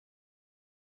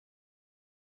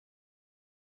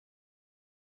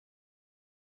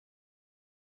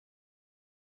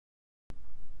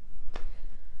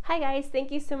Hi guys,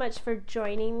 thank you so much for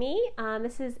joining me.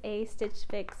 This is a Stitch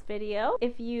Fix video.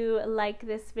 If you like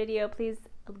this video, please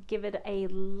give it a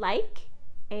like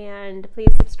and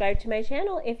please subscribe to my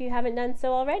channel if you haven't done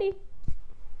so already.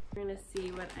 We're gonna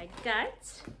see what I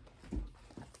got.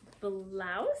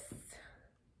 Blouse.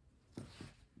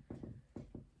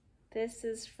 This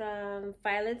is from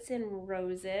Violets and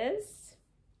Roses.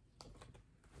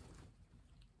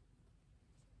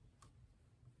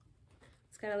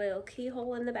 It's got a little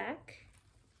keyhole in the back.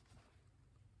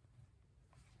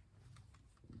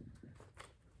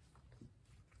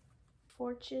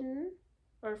 Fortune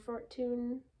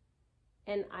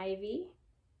and Ivy.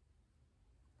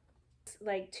 It's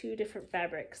like two different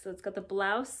fabrics. So it's got the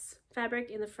blouse fabric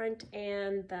in the front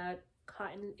and the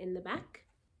cotton in the back.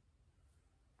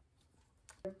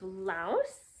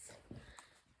 Blouse.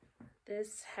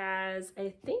 This has,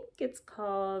 I think it's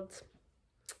called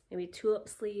maybe tulip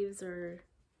sleeves, or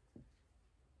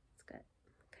it's got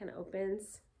kind of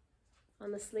opens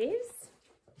on the sleeves.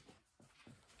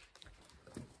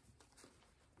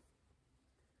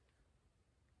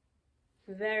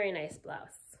 Very nice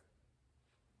blouse.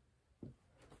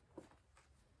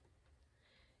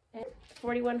 And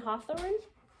 41 Hawthorn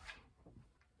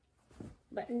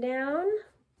button down.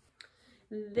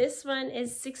 This one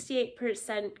is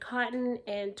 68% cotton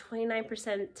and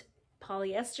 29%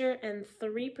 polyester and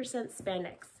 3%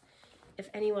 spandex, if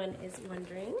anyone is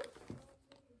wondering.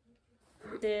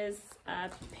 This is a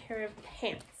pair of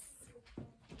pants.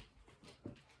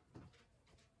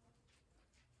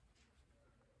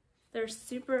 They're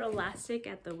super elastic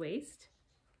at the waist.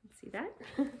 See that?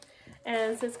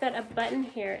 And so it's got a button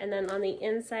here, and then on the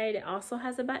inside it also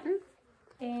has a button.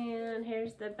 And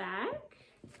here's the back.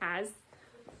 Has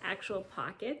actual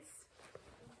pockets,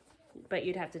 but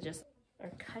you'd have to just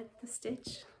cut the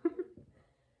stitch.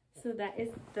 So that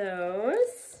is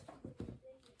those.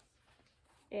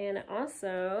 And it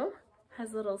also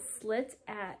has a little slit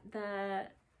at the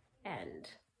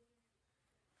end.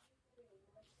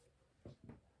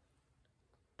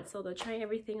 So they'll try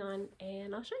everything on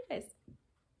and I'll show you guys.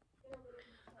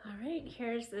 All right,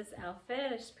 here's this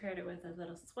outfit. I just paired it with a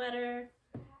little sweater.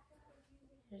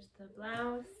 Here's the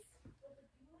blouse.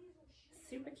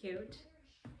 Super cute.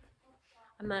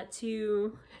 I'm not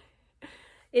too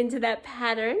into that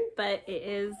pattern, but it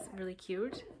is really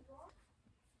cute.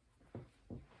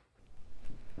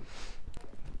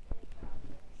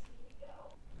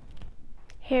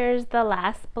 Here's the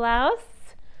last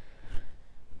blouse.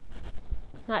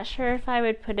 Not sure if I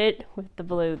would put it with the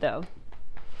blue though.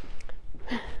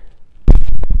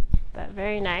 But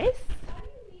very nice.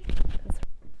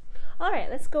 All right,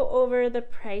 let's go over the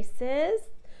prices.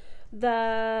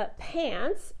 The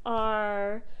pants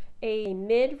are a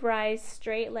mid-rise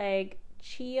straight leg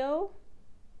Chio,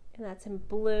 and that's in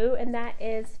blue, and that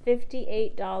is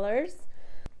 $58.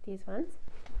 These ones.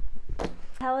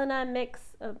 Helena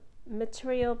mix of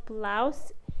material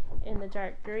blouse in the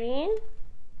dark green.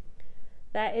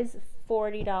 That is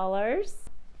 $40.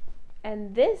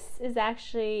 And this is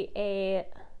actually a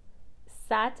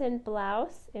satin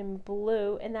blouse in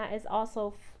blue, and that is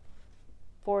also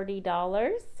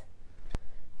 $40.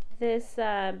 This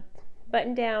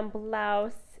button-down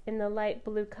blouse in the light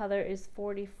blue color is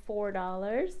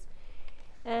 $44.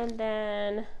 And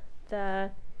then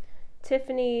the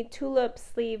Tiffany tulip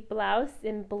sleeve blouse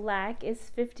in black is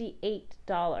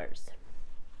 $58.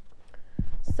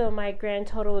 So my grand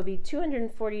total would be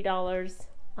 $240.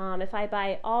 If I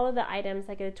buy all of the items,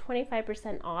 I get a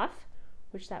 25% off,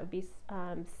 which that would be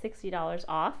 $60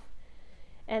 off.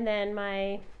 And then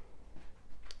my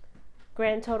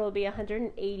grand total will be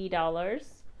 $180.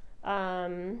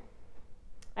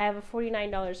 I have a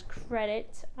 $49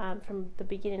 credit from the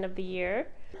beginning of the year.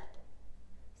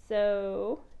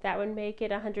 So that would make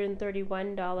it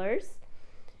 $131.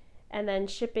 And then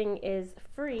shipping is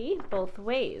free both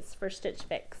ways for Stitch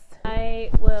Fix.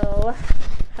 I will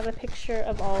have a picture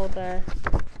of all the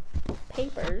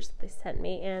papers they sent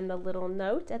me and the little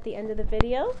note at the end of the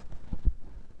video.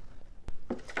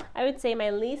 I would say my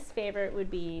least favorite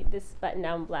would be this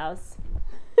button-down blouse.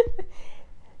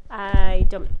 I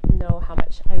don't know how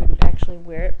much I would actually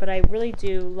wear it, but I really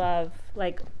do love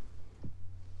like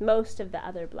most of the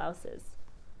other blouses.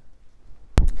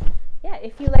 Yeah,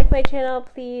 if you like my channel,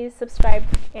 please subscribe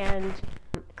and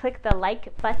click the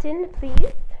like button,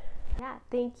 please. Yeah,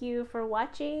 thank you for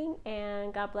watching,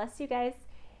 and God bless you guys,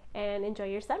 and enjoy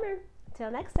your summer.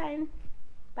 Until next time,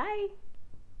 bye.